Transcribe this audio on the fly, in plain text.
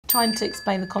trying to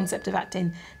explain the concept of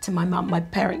acting to my mum. My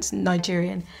parents are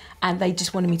Nigerian, and they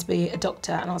just wanted me to be a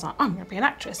doctor, and I was like, I'm going to be an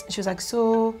actress. And she was like,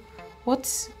 so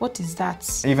what is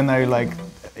that? Even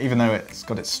though it's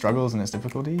got its struggles and its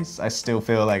difficulties, I still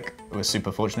feel like we're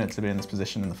super fortunate to be in this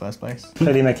position in the first place.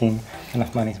 Clearly making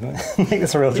enough money to make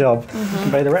this a real job.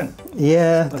 And pay the rent.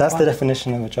 Yeah, that's the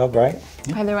definition of a job, right?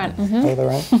 Pay the rent. Pay the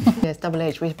rent. Yeah, it's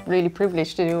double-edged. We're really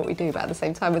privileged to do what we do, but at the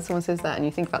same time, when someone says that and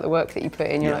you think about the work that you put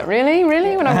in, you're like, really?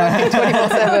 Really? When I'm working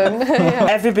 24/7? Yeah.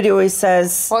 Everybody always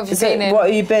says, what have you been in? What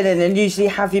have you been in? And usually,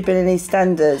 have you been in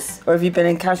EastEnders? Or have you been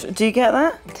in Casual? Do you get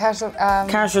that?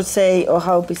 Casualty or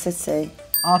Holby City?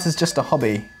 Art is just a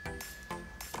hobby.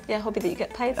 Yeah, a hobby that you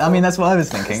get paid for. I mean, that's what I was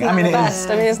thinking. Isn't that the best?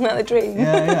 I mean, isn't that the dream?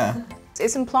 Yeah.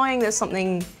 It's implying there's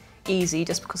something easy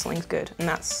just because something's good, and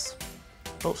that's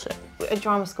bullshit. At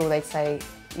drama school, they'd say,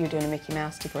 you're doing a Mickey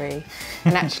Mouse degree.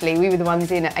 And actually, we were the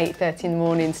ones in at 8:30 in the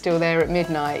morning, still there at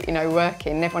midnight, you know,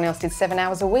 working, and everyone else did 7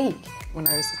 hours a week. When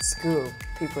I was at school,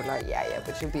 people were like, yeah,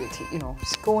 but you'll be a teacher, you know,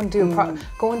 just go and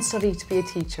go and study to be a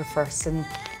teacher first, and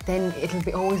then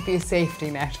it'll always be a safety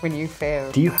net when you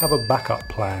fail. Do you have a backup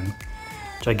plan?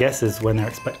 Which I guess is when they're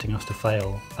expecting us to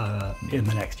fail in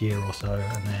the next year or so,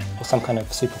 and then... Or some kind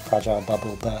of super fragile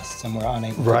bubble bursts and we're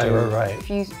unable to do it. Right. If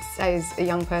you say as a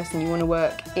young person you want to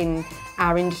work in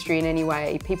our industry in any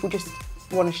way, people just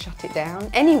want to shut it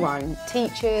down. Anyone,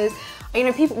 teachers, you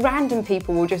know, random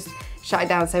people will just shut it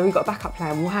down and say, we've got a backup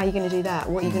plan. Well, how are you going to do that?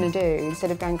 What are you going to do? Instead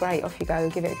of going, great, off you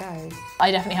go, give it a go. I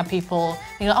definitely have people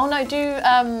being like, oh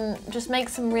no, just make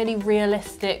some really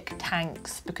realistic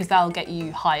tanks because that'll get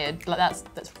you hired. Like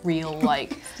that's real,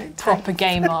 like proper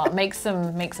game art. Make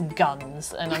some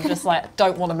guns, and I'm just like,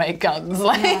 don't want to make guns.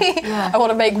 Like I want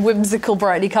to make whimsical,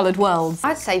 brightly coloured worlds.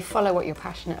 I'd say follow what you're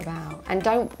passionate about, and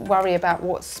don't worry about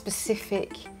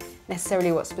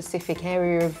necessarily what specific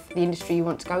area of the industry you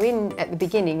want to go in at the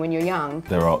beginning when you're young.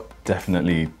 There are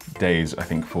definitely days, I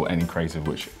think, for any creative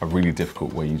which are really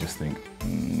difficult where you just think,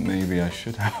 maybe I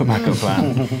should have a backup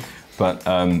plan. But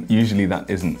usually that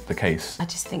isn't the case. I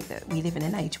just think that we live in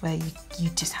an age where you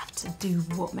just have to do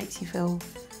what makes you feel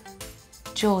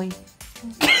joy.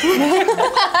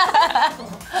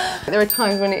 There are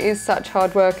times when it is such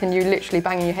hard work and you're literally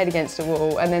banging your head against a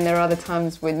wall, and then there are other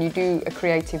times when you do a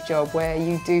creative job where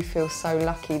you do feel so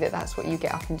lucky that that's what you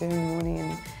get up and do in the morning,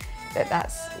 and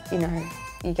that's, you know,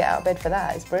 you get out of bed for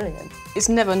that. It's brilliant. It's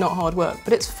never not hard work,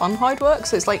 but it's fun hard work,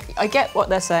 so it's like, I get what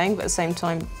they're saying, but at the same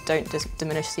time, don't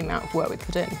diminish the amount of work we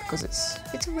put in, because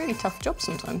it's a really tough job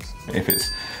sometimes. If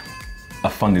it's a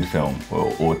funded film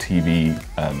or TV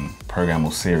programme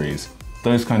or series,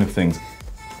 those kind of things,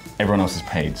 everyone else is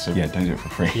paid, so yeah, don't do it for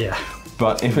free. Yeah.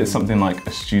 But if it's something like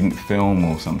a student film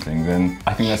or something, then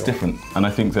I think that's different. And I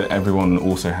think that everyone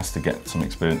also has to get some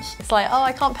experience. It's like, oh,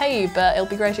 I can't pay you, but it'll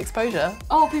be great exposure.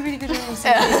 Oh, it'll be really good on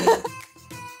TV.